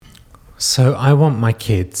So I want my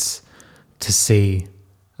kids to see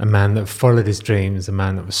a man that followed his dreams, a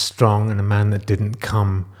man that was strong, and a man that didn't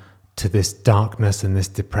come to this darkness and this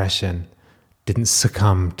depression, didn't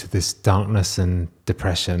succumb to this darkness and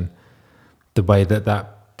depression the way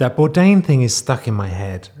that Bourdain thing is stuck in my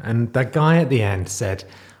head. And that guy at the end said,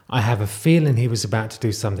 I have a feeling he was about to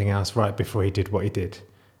do something else right before he did what he did.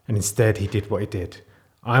 And instead he did what he did.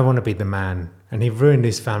 I want to be the man. And he ruined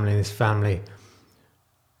his family, and his family.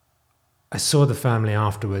 I saw the family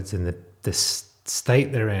afterwards in the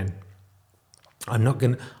state they're in. I'm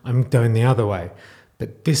going the other way.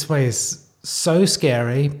 But this way is so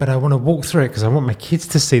scary, but I want to walk through it because I want my kids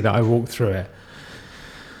to see that I walk through it.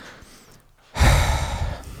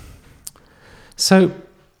 So,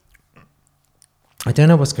 I don't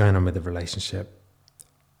know what's going on with the relationship.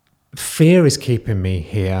 Fear is keeping me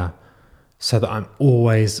here so that I'm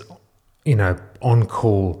always, on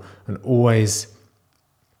call and always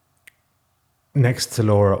next to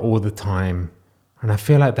Laura all the time. And I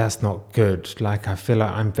feel like that's not good. Like, I feel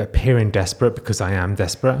like I'm appearing desperate because I am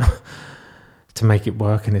desperate to make it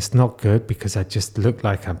work. And it's not good because I just look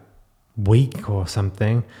like I'm weak or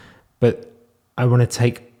something. But I want to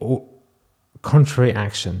take contrary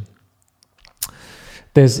action.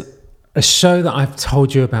 There's a show that I've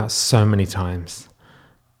told you about so many times.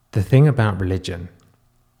 The thing about religion.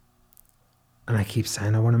 And I keep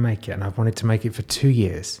saying I want to make it. And I've wanted to make it for 2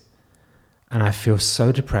 years. And I feel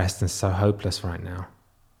so depressed and so hopeless right now.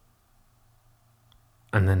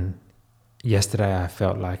 And then yesterday I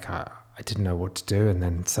felt like I didn't know what to do. And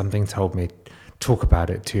then something told me, talk about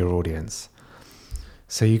it to your audience.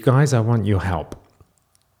 So you guys, I want your help.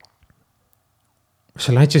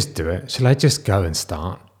 Shall I just do it? Shall I just go and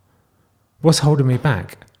start? What's holding me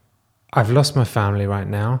back? I've lost my family right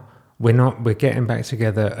now. We're getting back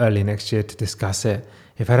together early next year to discuss it.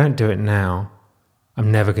 If I don't do it now,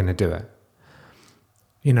 I'm never going to do it.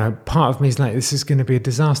 Part of me is like, this is going to be a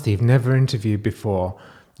disaster. You've never interviewed before.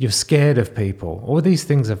 You're scared of people. All these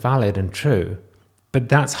things are valid and true, but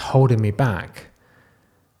that's holding me back.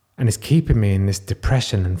 And it's keeping me in this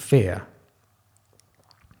depression and fear.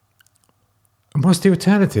 And what's the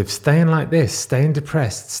alternative? Staying like this, staying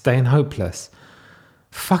depressed, staying hopeless.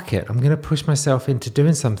 Fuck it. I'm going to push myself into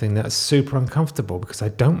doing something that's super uncomfortable because I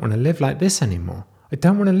don't want to live like this anymore. I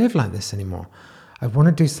don't want to live like this anymore. I want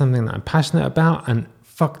to do something that I'm passionate about, and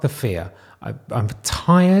fuck the fear. I'm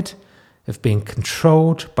tired of being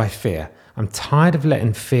controlled by fear. I'm tired of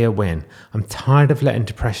letting fear win. I'm tired of letting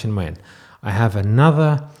depression win. I have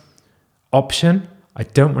another option. I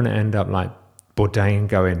don't want to end up like Bourdain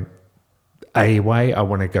going A way. I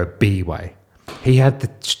want to go B way. He had the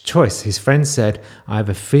choice. His friend said, I have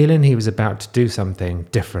a feeling he was about to do something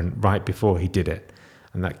different right before he did it.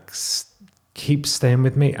 And that keeps staying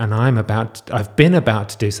with me. And I've been about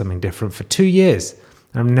to do something different for 2 years.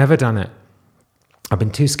 And I've never done it. I've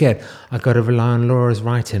been too scared. I've got to rely on Laura's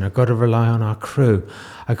writing. I've got to rely on our crew.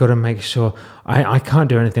 I've got to make sure I can't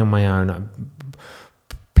do anything on my own.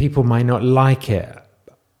 People might not like it.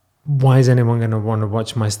 Why is anyone going to want to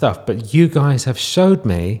watch my stuff? But you guys have showed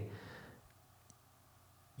me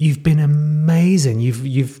you've been amazing.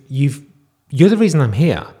 You're the reason I'm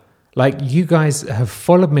here. Like, you guys have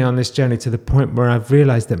followed me on this journey to the point where I've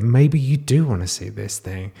realized that maybe you do want to see this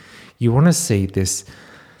thing. You want to see this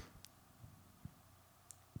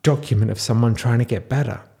document of someone trying to get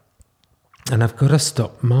better. And I've got to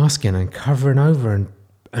stop masking and covering over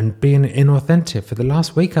and being inauthentic. For the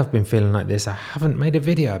last week I've been feeling like this. I haven't made a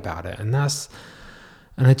video about it. And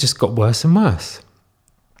it just got worse and worse.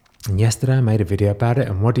 And yesterday I made a video about it.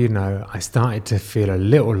 And what do you know? I started to feel a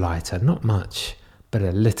little lighter. Not much, but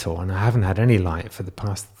a little. And I haven't had any light for the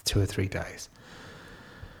past 2 or 3 days.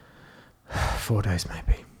 4 days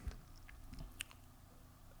maybe.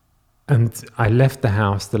 And I left the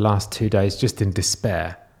house the last 2 days just in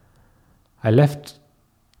despair. I left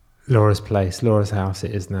Laura's place, Laura's house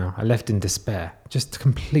it is now. I left in despair, just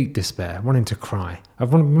complete despair, wanting to cry.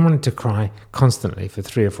 I've wanted to cry constantly for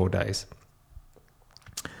 3 or 4 days.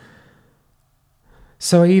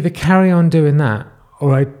 So I either carry on doing that,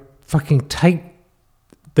 or I fucking take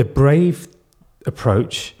the brave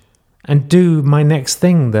approach and do my next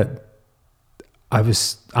thing that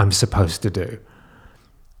I'm supposed to do.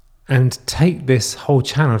 And take this whole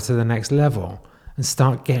channel to the next level and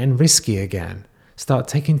start getting risky again. Start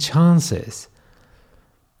taking chances.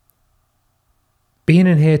 Being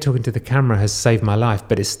in here talking to the camera has saved my life,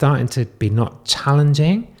 but it's starting to be not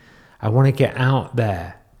challenging. I want to get out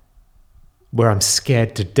there where I'm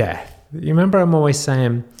scared to death. You remember I'm always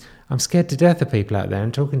saying, I'm scared to death of people out there,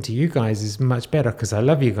 and talking to you guys is much better because I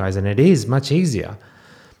love you guys and it is much easier.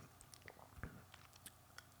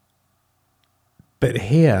 But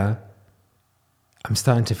here, I'm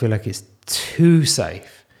starting to feel like it's too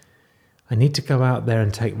safe. I need to go out there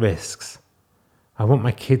and take risks. I want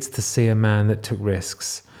my kids to see a man that took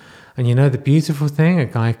risks. And you know the beautiful thing? A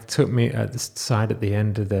guy took me at the side at the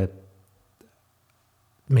end of the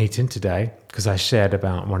meeting today, because I shared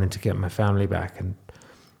about wanting to get my family back and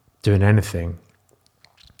doing anything.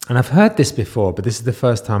 And I've heard this before, but this is the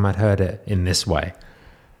first time I'd heard it in this way.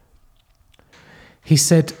 He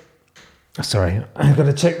said, sorry, I've got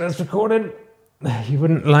to check that's recording. You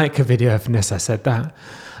wouldn't like a video unless I said that.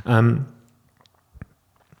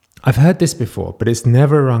 I've heard this before, but it's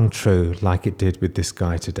never rung true like it did with this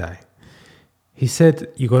guy today. He said,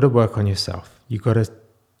 you got to work on yourself. You got to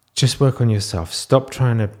just work on yourself. Stop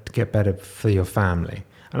trying to get better for your family.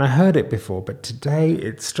 And I heard it before, but today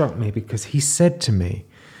it struck me because he said to me,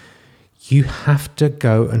 you have to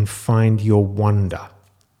go and find your wonder.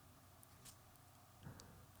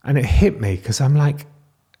 And it hit me because I'm like,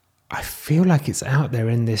 I feel like it's out there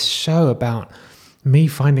in this show about me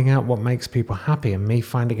finding out what makes people happy and me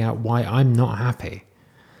finding out why I'm not happy.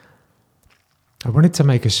 I wanted to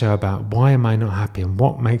make a show about why am I not happy and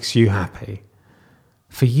what makes you happy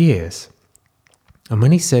for years. And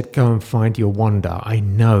when he said, go and find your wonder, I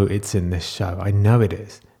know it's in this show. I know it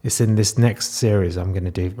is. It's in this next series I'm going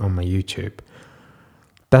to do on my YouTube.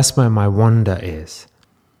 That's where my wonder is.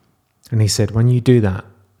 And he said, when you do that,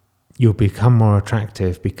 you'll become more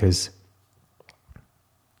attractive because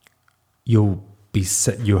you'll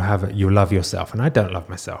love yourself. And I don't love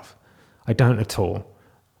myself. I don't at all.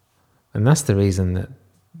 And that's the reason that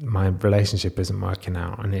my relationship isn't working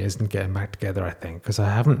out and it isn't getting back together, I think, because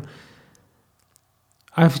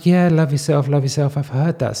love yourself. I've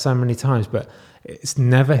heard that so many times, but it's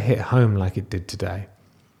never hit home like it did today.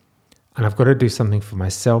 And I've got to do something for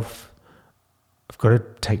myself. I've got to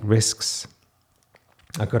take risks.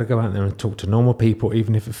 I've got to go out there and talk to normal people,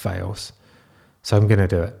 even if it fails. So I'm going to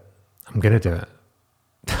do it.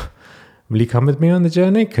 Will you come with me on the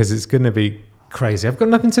journey? Because it's going to be crazy. I've got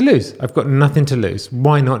nothing to lose.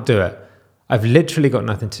 Why not do it? I've literally got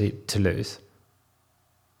nothing to lose.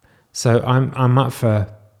 So I'm up for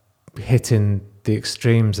hitting the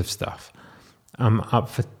extremes of stuff. I'm up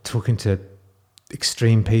for talking to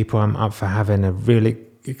extreme people. I'm up for having a really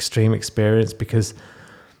extreme experience because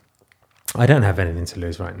I don't have anything to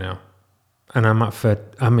lose right now. And I'm up for,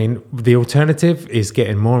 the alternative is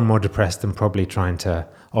getting more and more depressed and probably trying to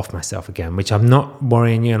off myself again, which I'm not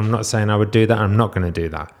worrying you and I'm not saying I would do that. I'm not going to do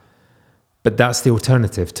that. But that's the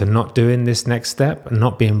alternative to not doing this next step and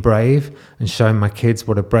not being brave and showing my kids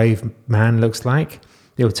what a brave man looks like.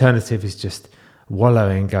 The alternative is just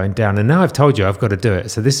wallowing, going down. And now I've told you I've got to do it.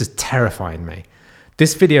 So this is terrifying me.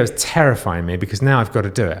 This video is terrifying me because now I've got to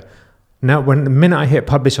do it. Now, the minute I hit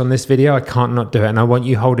publish on this video, I can't not do it. And I want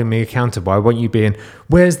you holding me accountable. I want you being,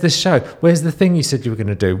 where's the show? Where's the thing you said you were going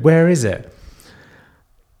to do? Where is it?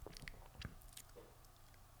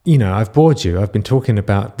 You know, I've bored you. I've been talking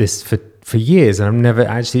about this for years and I've never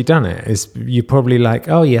actually done it. You're probably like,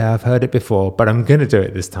 oh yeah, I've heard it before, but I'm going to do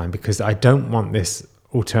it this time because I don't want this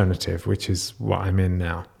alternative, which is what I'm in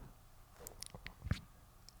now.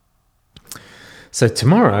 So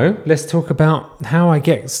tomorrow, let's talk about how I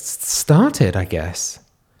get started, I guess.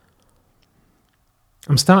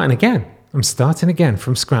 I'm starting again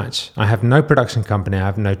from scratch. I have no production company. I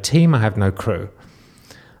have no team. I have no crew.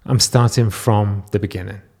 I'm starting from the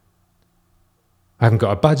beginning. I haven't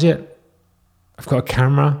got a budget. I've got a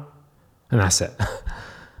camera, and that's it.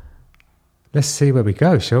 Let's see where we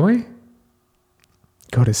go, shall we?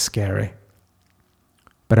 God, it's scary.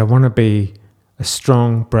 But I want to be a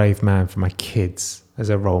strong, brave man for my kids as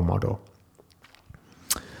a role model.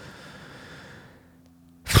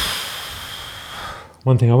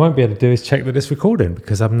 One thing I won't be able to do is check that it's recording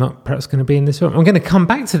because I'm not perhaps going to be in this room. I'm going to come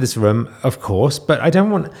back to this room, of course, but I don't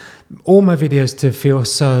want all my videos to feel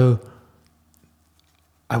so...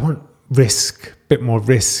 I want risk, a bit more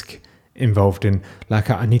risk involved in, like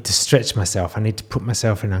I need to stretch myself. I need to put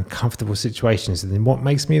myself in uncomfortable situations. And then what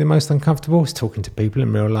makes me the most uncomfortable is talking to people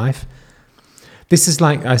in real life. This is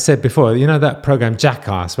like I said before, you know that program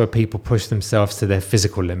Jackass where people push themselves to their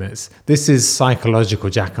physical limits? This is psychological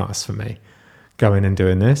jackass for me, going and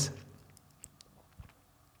doing this.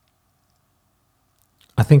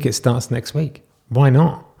 I think it starts next week. Why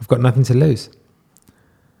not? I've got nothing to lose.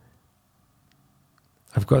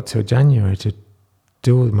 I've got till January to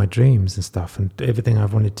do all my dreams and stuff and everything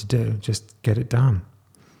I've wanted to do, just get it done.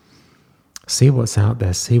 See what's out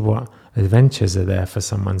there, see what adventures are there for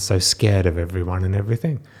someone so scared of everyone and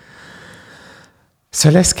everything. So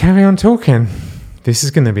let's carry on talking. This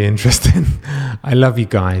is going to be interesting. I love you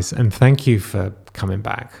guys and thank you for coming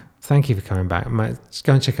back. Thank you for coming back. Just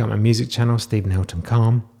go and check out my music channel, Stephen Hilton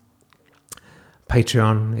Calm.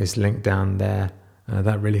 Patreon is linked down there.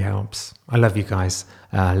 That really helps. I love you guys.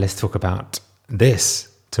 Let's talk about this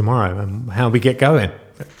tomorrow and how we get going.